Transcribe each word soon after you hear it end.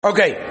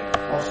Okay.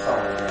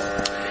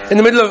 In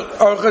the middle of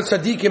Orchos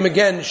Tzadikim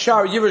again,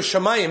 Shar Yiras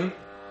Shamayim.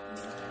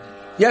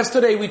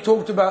 Yesterday we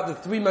talked about the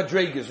three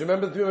madregas.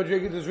 Remember the three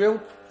madregas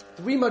Israel?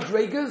 Three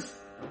madregas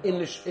in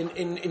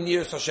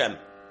Yiras Hashem.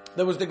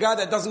 There was the guy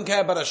that doesn't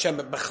care about Hashem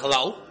but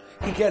Bechalal.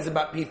 He cares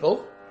about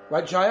people.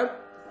 Right, Shaya?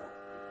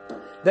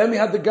 Then we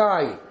had the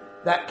guy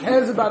that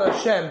cares about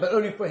Hashem but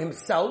only for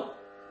himself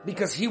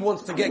because he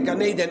wants to get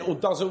Gan Eden or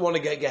doesn't want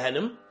to get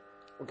Gehenna.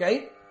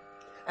 Okay?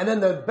 And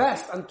then the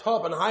best and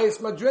top and highest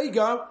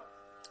madrega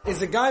is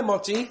the guy,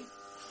 Moti,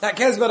 that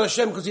cares about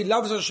Hashem because he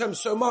loves Hashem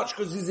so much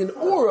because he's in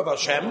awe of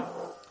Hashem.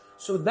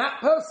 So that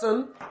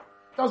person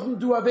doesn't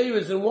do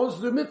Averas and wants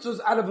to do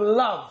mitzvahs out of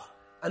love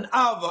and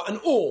ava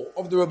and awe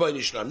of the Rabbi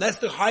Nishlam. That's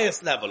the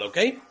highest level,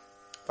 okay?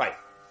 Fine.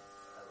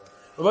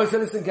 Rabbi said,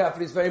 listen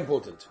carefully, it's very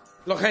important.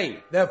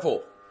 Lochein,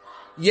 therefore,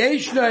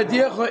 Yesh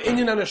la'adiecha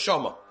inyan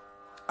haneshama.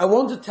 I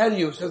want to tell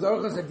you, says the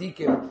Orchos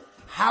Tzadikim,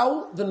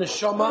 how the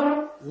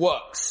neshama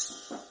works.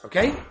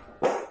 Okay?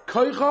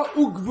 Koicha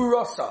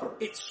ugvurasa.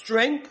 Its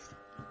strength,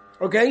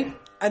 okay?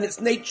 And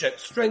its nature,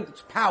 its strength,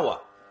 its power.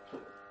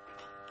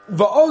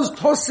 Va'oz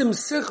tosim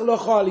sich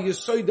lecha al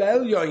yesoid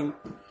ha'elyon.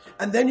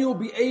 And then you'll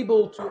be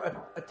able to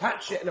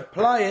attach it and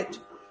apply it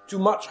to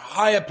much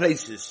higher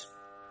places.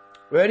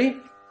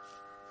 Ready?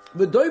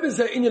 V'doy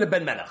b'zeh inyan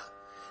ben melech.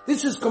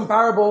 This is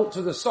comparable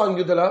to the son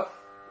Yudala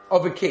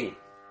of a king.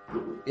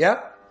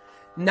 Yeah?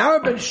 Now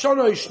ben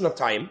shana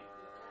ishnatayim.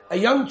 A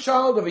young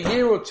child of a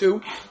year or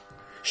two,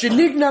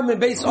 shenignam in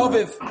base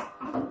Aviv,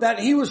 that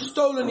he was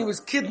stolen, he was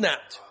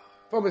kidnapped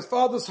from his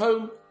father's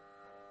home,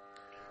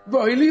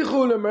 and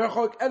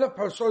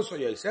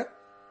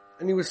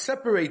he was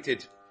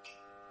separated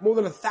more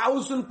than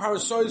 1,000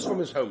 parasois from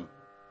his home.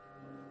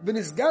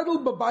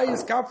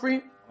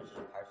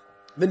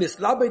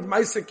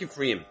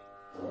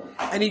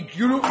 And he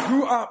grew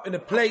up in a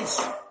place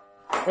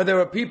where there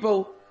were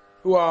people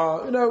who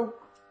are,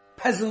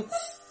 peasants,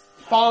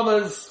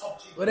 farmers,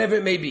 whatever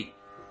it may be.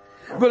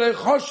 Couldn't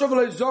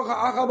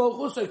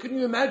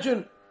you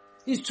imagine?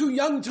 He's too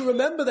young to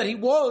remember that he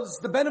was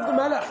the Ben of the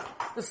Melech,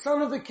 the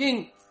son of the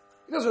king.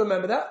 He doesn't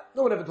remember that.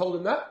 No one ever told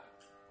him that.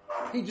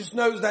 He just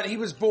knows that he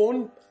was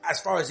born, as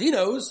far as he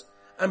knows,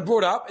 and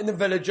brought up in the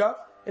villager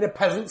in a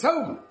peasant's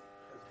home.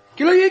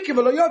 He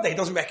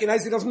doesn't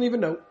recognize, he doesn't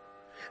even know.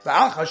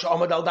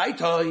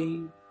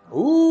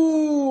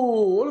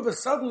 All of a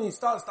sudden he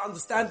starts to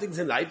understand things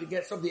in life. He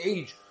gets of the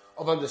age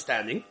of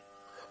understanding.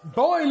 A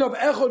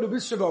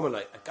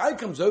guy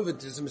comes over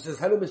to him and says,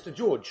 hello, Mr.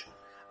 George.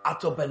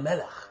 Ato ben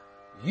Melech.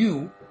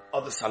 You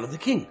are the son of the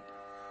king.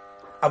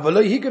 But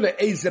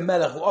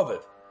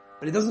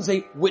he doesn't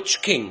say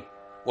which king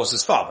was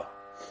his father.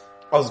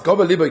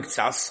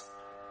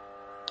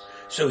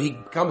 So he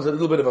becomes a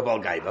little bit of a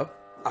Balgaiva.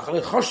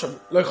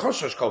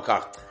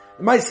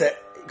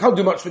 He can't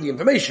do much for the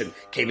information.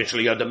 He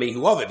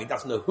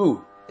doesn't know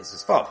who is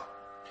his father.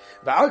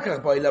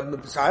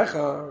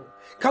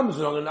 Comes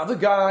along another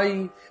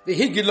guy, the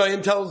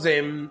Higgiloyim tells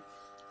him,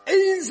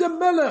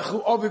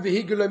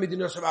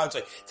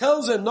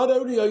 tells him, not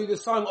only are you the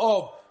son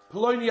of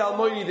Ploni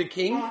Almoini the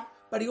king,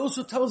 but he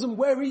also tells him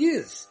where he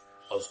is.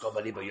 All of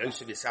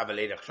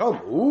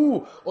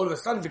a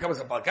sudden he becomes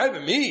a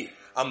Balkai, me,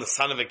 I'm the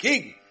son of a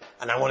king,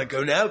 and I want to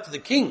go now to the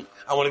king,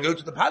 I want to go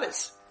to the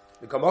palace.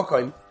 But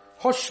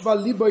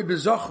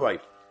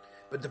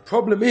the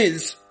problem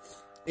is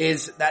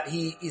that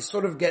he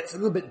sort of gets a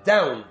little bit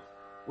down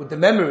with the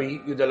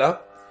memory, Yudala,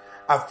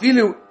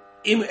 afilu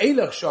im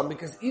eilach sham,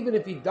 because even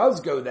if he does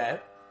go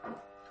there,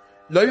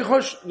 lo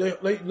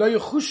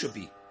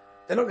yechushabi,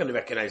 they're not going to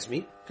recognize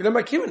me. They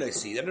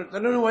don't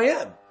know who I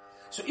am.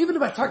 So even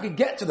if I can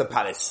get to the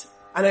palace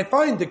and I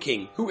find the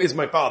king, who is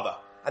my father,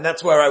 and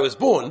that's where I was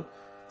born,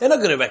 they're not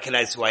going to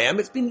recognize who I am.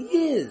 It's been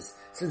years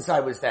since I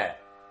was there,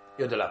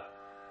 Yudala.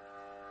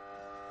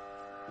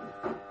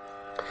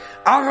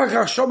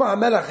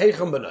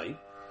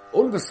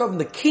 All of a sudden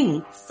the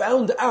king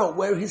found out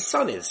where his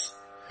son is.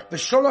 And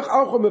he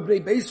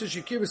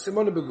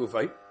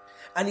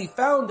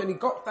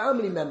got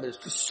family members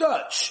to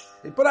search.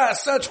 They put out a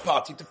search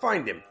party to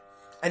find him.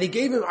 And he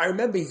gave him, I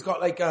remember he's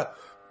got like a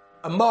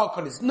mark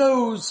on his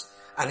nose,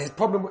 and his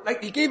problem,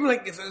 like he gave him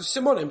like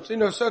simonim,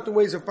 so certain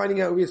ways of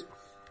finding out who he is.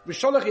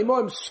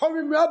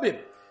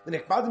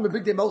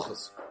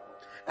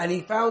 And he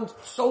found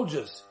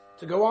soldiers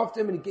to go after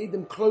him, and he gave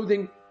them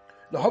clothing,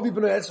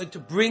 to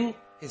bring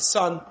his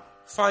son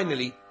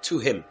finally to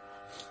him.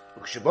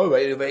 And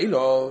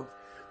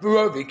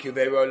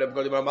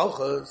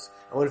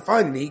when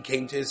finally he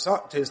came to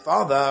his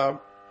father,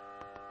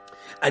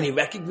 and he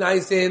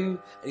recognized him,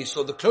 and he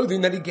saw the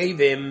clothing that he gave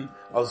him,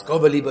 the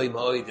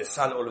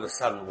son all of a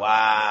sudden,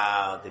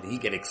 wow, did he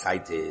get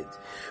excited.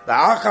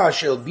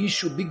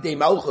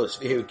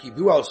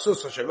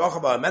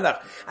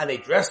 And they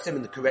dressed him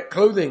in the correct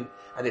clothing,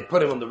 and they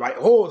put him on the right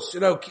horse,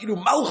 kilu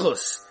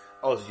malchus.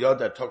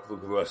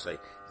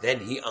 Then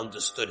he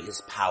understood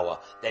his power.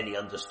 Then he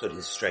understood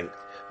his strength.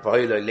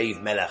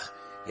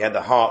 He had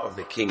the heart of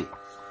the king.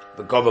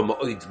 He got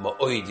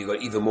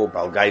even more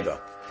balgaiva.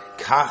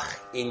 Kach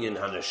inyan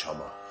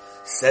haneshama.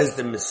 Says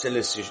the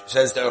Mesilas,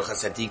 says the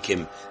Orchos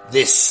Tzadikim,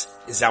 this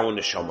is our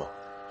neshama.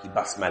 He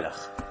bas melech.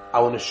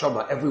 Our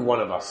neshama, every one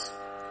of us,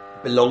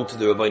 belong to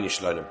the Rabbeinu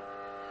Shalom.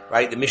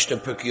 Right? The Mishnah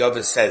Pirkei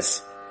Avos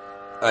says,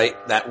 right,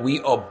 that we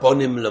are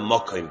bonim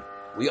lemokim.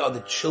 We are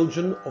the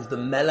children of the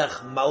Melech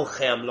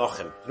Malchei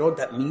Amlochim. You know what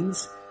that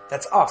means?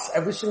 That's us.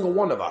 Every single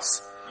one of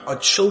us are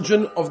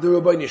children of the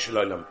Rabbeinu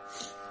Shalom.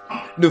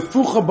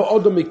 Nefucha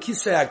ba'odom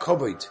mikisei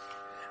hakavod.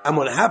 And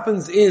what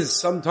happens is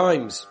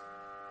sometimes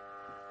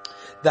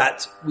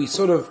that we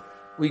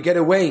get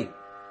away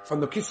from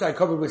the kisei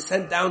hakavod. We're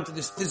sent down to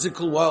this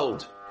physical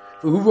world.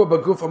 We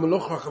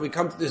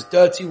come to this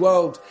dirty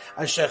world.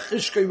 And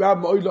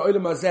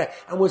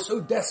we're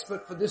so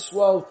desperate for this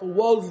world, for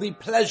worldly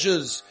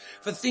pleasures,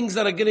 for things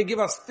that are going to give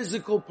us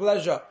physical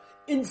pleasure,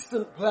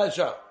 instant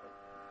pleasure.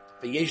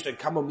 We have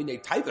many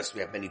taivas.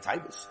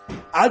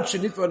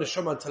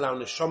 Until our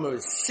neshama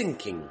is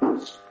sinking.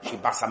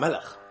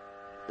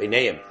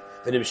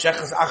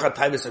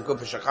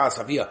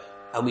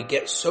 And we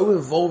get so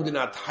involved in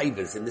our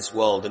taivas, in this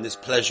world, in this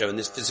pleasure, in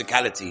this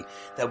physicality,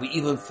 that we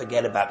even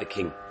forget about the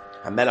king.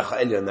 And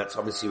that's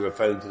obviously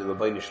referring to the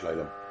Rabbeinu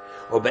Shalom.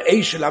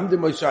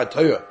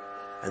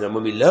 And then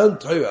when we learn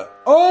Torah,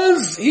 all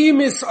of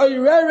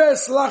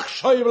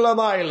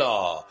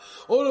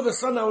a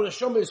sudden our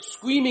neshama is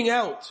screaming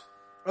out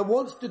and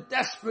wants to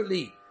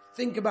desperately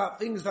think about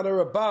things that are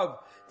above,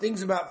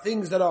 things about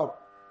things that are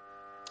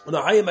when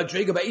you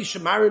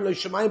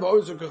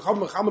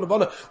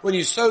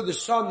saw the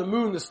sun, the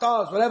moon, the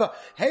stars, whatever,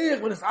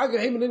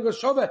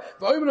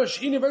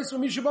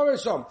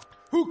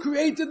 who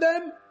created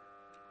them?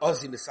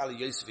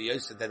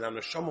 Then our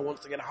neshama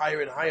wants to get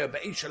higher and higher.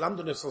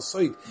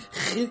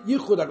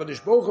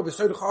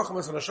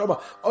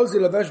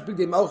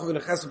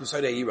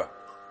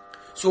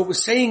 So what we're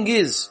saying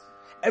is,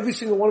 every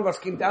single one of us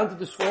came down to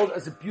this world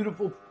as a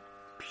beautiful,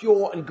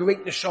 pure and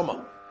great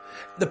neshama.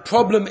 The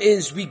problem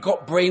is we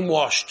got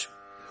brainwashed.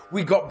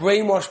 We got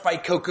brainwashed by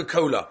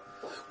Coca-Cola.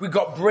 We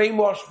got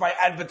brainwashed by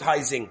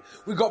advertising.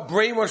 We got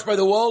brainwashed by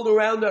the world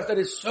around us that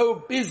is so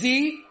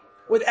busy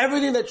with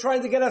everything they're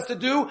trying to get us to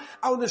do.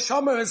 Our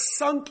neshama has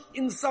sunk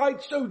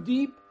inside so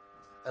deep.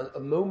 And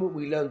the moment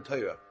we learn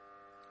Torah,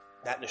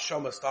 that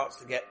neshama starts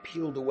to get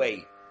peeled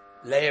away,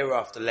 layer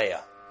after layer.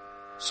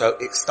 So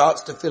it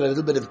starts to feel a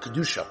little bit of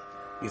kedusha.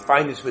 You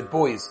find this with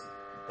boys.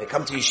 They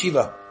come to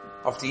yeshiva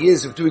after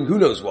years of doing who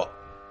knows what.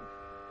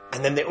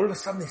 And then all of a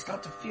sudden they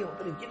start to feel a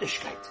bit of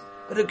Yiddishkeit,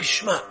 a bit of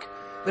geschmack,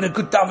 a bit of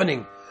good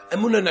davening,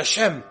 Emunah in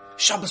Hashem,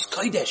 Shabbos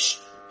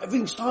Kodesh.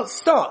 Everything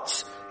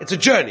starts. It's a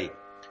journey,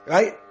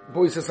 right?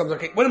 Boy says something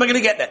like, when am I going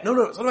to get there?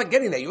 No, it's not about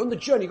getting there. You're on the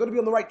journey. You've got to be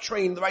on the right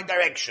train, the right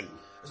direction.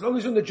 As long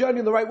as you're on the journey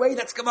in the right way,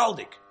 that's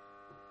Gavaldik.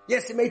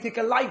 Yes, it may take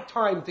a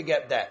lifetime to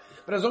get there,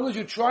 but as long as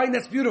you're trying,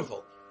 that's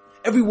beautiful.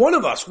 Every one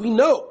of us, we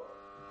know,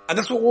 and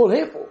that's what we're all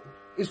here for,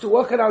 is to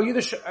work on our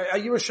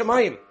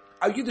Yerushalayim,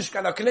 our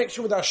Yiddishkeit, our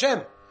connection with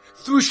Hashem.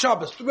 Through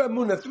Shabbos, through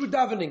Emunah, through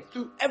davening,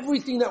 through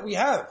everything that we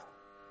have.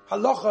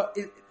 Halacha,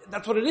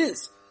 that's what it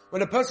is.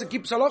 When a person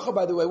keeps halacha,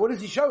 by the way, what is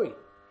he showing?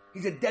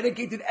 He's a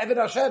dedicated Eved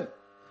Hashem.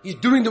 He's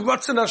doing the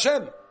Ratzon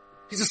Hashem.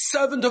 He's a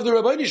servant of the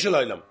Rabbeinu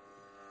Shalom.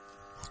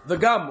 The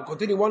Gam, we'll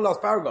continue one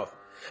last paragraph.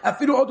 Let's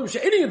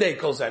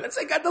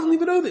say God doesn't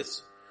even know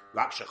this.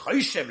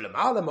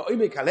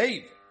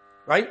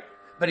 Right?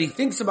 But he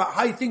thinks about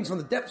high things from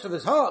the depths of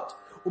his heart.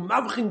 He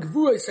thinks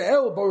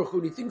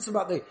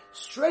about the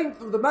strength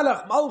of the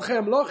Melech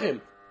Malchei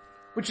Amlochim,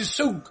 which is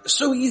so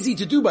easy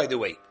to do, by the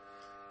way.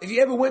 If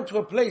you ever went to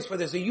a place where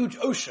there's a huge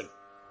ocean,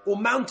 or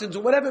mountains,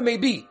 or whatever it may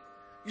be,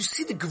 you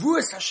see the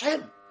Gvuras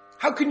Hashem.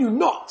 How can you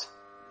not?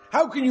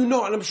 How can you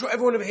not? And I'm sure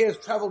everyone over here has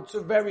traveled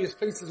to various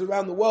places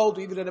around the world,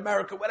 or even in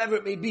America, whatever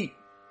it may be.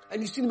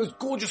 And you've seen the most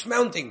gorgeous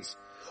mountains,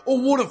 or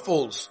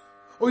waterfalls,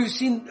 or you've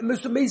seen the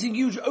most amazing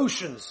huge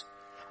oceans.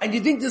 And you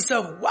think to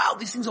yourself, wow,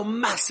 these things are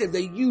massive,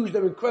 they're huge,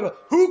 they're incredible.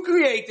 Who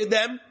created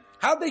them?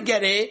 How'd they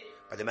get here?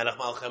 By the Melech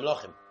Malchei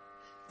Amlochim.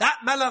 That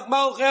Melech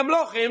Malchei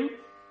Amlochim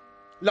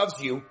loves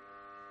you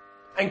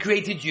and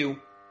created you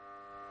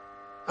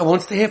and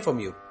wants to hear from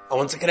you and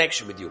wants a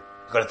connection with you.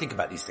 You've got to think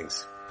about these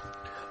things.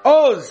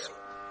 Oz,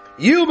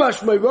 Yilbash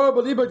Meirah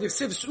B'liba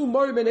Yisif Su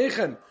Morim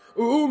Enechem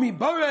U'umi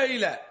Bara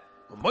Eile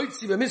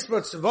U'moitzi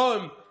V'mismat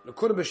Tzevam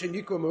L'kunim B'Shem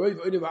Yikro Meroy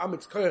V'Onim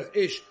V'Ametz Koyach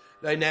Ish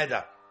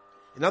L'Neda.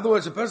 In other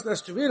words, a person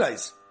has to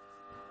realize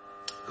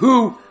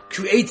who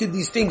created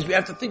these things. We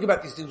have to think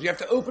about these things. We have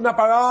to open up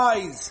our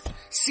eyes,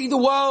 see the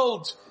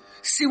world,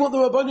 see what the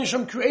Rabbeinu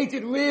Shalom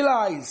created,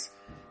 realize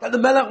that the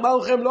Melech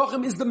Malchei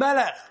Amlochim is the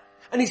Melech.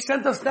 And he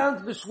sent us down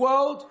to this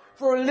world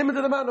for a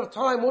limited amount of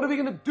time. What are we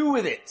going to do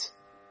with it?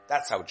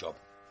 That's our job.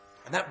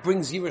 And that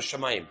brings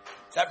Yerushalayim.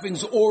 That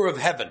brings awe of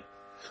heaven.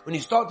 When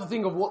you start to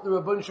think of what the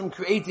Rabbeinu Shalom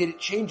created, it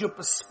changes your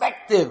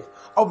perspective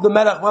of the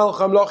Melech Malchei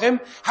Amlochim,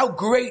 how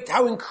great,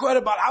 how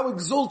incredible, how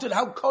exalted,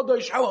 how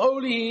kadosh, how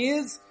holy he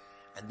is.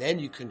 And then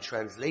you can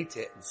translate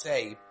it and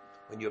say,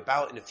 when you're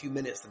about in a few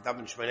minutes to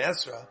daven Shemona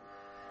Esrei,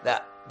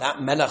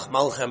 that Melech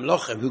Malchem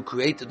Lochem who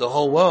created the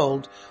whole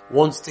world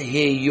wants to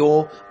hear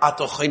your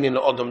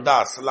Atochinin Odom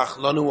Das, Lach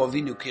Lanu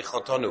Avinu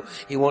Kichotonu.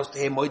 He wants to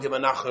hear Moedim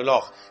Anachnu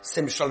Loch,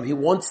 Sim Shalom. He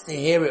wants to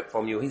hear it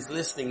from you. He's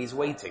listening, he's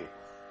waiting.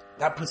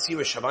 That puts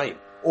Yireh Shamayim,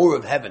 awe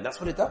of heaven. That's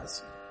what it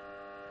does.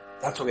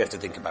 That's what we have to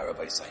think about,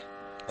 Rabbi Say.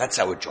 That's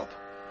our job.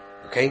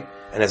 Okay?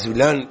 And as we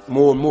learn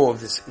more and more of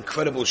this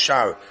incredible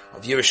shower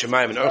of Yireh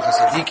Shamayim and Orchos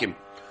Tzadikim,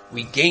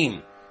 we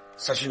gain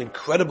such an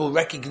incredible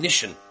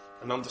recognition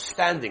and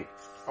understanding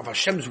of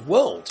Hashem's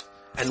world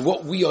and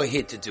what we are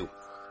here to do.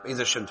 Be'ez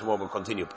Hashem, tomorrow we'll continue.